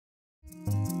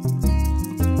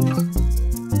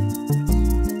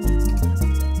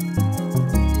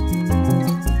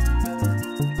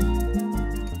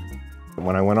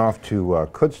when I went off to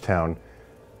Kutztown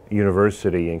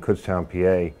University in Kutztown,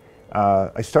 PA,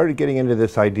 I started getting into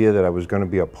this idea that I was going to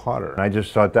be a potter. And I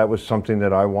just thought that was something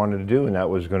that I wanted to do and that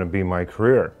was going to be my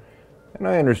career. And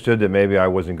I understood that maybe I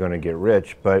wasn't going to get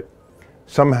rich, but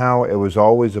somehow it was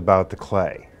always about the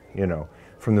clay. You know,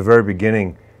 from the very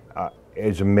beginning,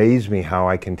 it's amazed me how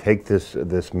I can take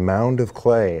this mound of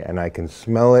clay and I can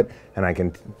smell it and I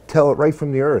can tell it right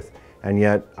from the earth, and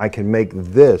yet I can make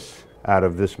this out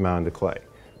of this mound of clay.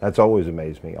 That's always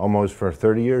amazed me. Almost for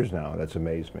 30 years now, that's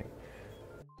amazed me.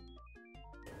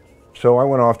 So I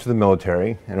went off to the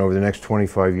military, and over the next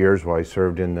 25 years while I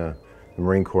served in the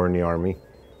Marine Corps and the Army,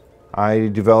 I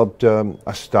developed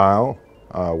a style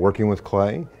working with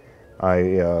clay.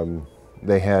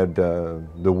 They had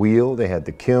the wheel, they had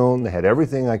the kiln, they had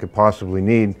everything I could possibly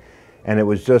need, and it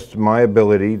was just my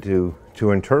ability to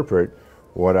interpret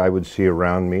what I would see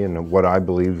around me and what I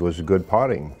believed was good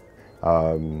potting,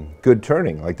 good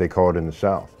turning, like they call it in the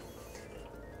South.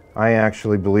 I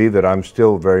actually believe that I'm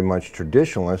still very much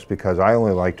traditionalist because I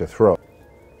only like to throw,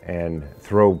 and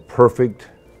throw perfect,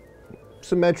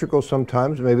 symmetrical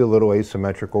sometimes, maybe a little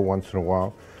asymmetrical once in a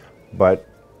while, but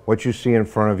what you see in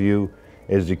front of you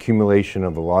is the accumulation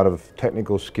of a lot of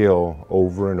technical skill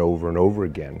over and over and over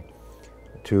again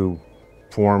to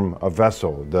form a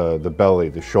vessel, the belly,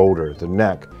 the shoulder, the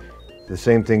neck, the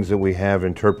same things that we have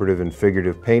interpretive and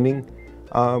figurative painting,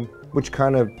 which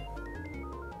kind of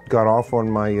got off on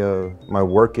my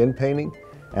work in painting,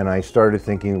 and I started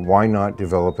thinking, why not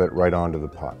develop it right onto the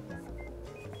pot?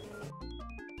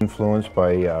 Influenced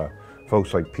by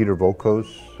folks like Peter Volkos,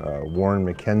 Warren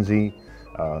McKenzie,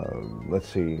 let's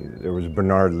see, there was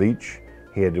Bernard Leach.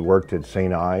 He had worked at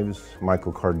St. Ives,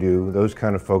 Michael Cardew, those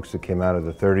kind of folks that came out of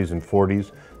the 30s and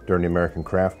 40s during the American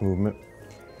craft movement.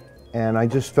 And I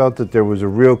just felt that there was a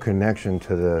real connection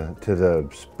to the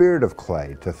spirit of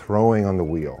clay, to throwing on the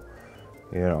wheel.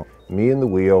 You know, me and the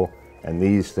wheel and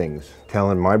these things,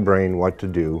 telling my brain what to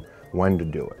do, when to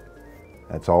do it.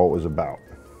 That's all it was about.